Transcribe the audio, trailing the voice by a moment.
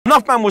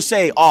enough man will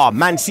say, oh,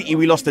 Man City,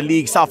 we lost the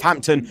league,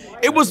 Southampton.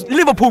 It was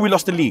Liverpool, we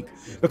lost the league.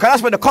 Because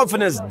that's when the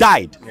confidence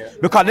died.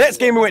 Because the next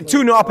game we went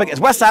 2-0 up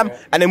against West Ham,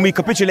 and then we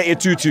capitulated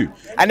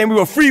 2-2. And then we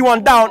were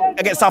 3-1 down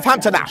against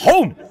Southampton at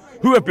home,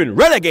 who have been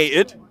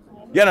relegated.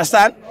 You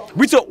understand?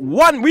 We took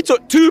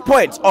 2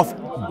 points off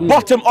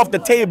bottom of the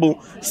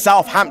table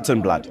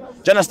Southampton, blood.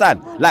 Do you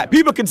understand? Like,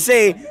 people can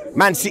say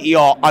Man City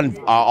are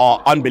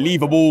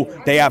unbelievable.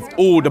 They have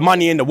all the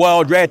money in the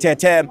world, rare tear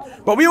tear.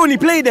 But we only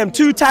play them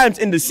 2 times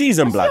in the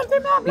season, blood.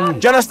 Do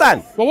you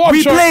understand?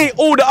 We play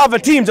all the other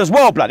teams as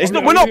well, blood.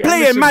 We're not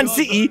playing Man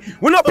City.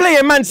 We're not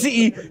playing Man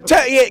City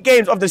 38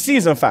 games of the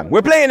season, fam.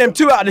 We're playing them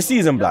 2 out of the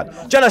season, blood.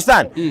 Do you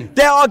understand?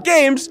 There are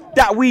games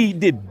that we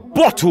did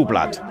bottle,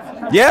 blood.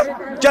 Yeah?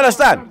 Do you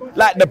understand?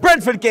 Like, the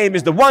Brentford game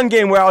is the one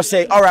game where I'll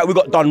say, all right, we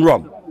got done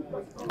wrong.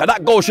 And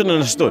that goal shouldn't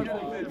have stood.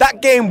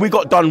 That game we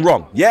got done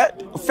wrong, yeah?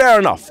 Fair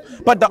enough.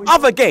 But the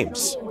other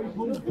games,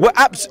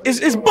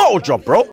 it's bottle job, bro.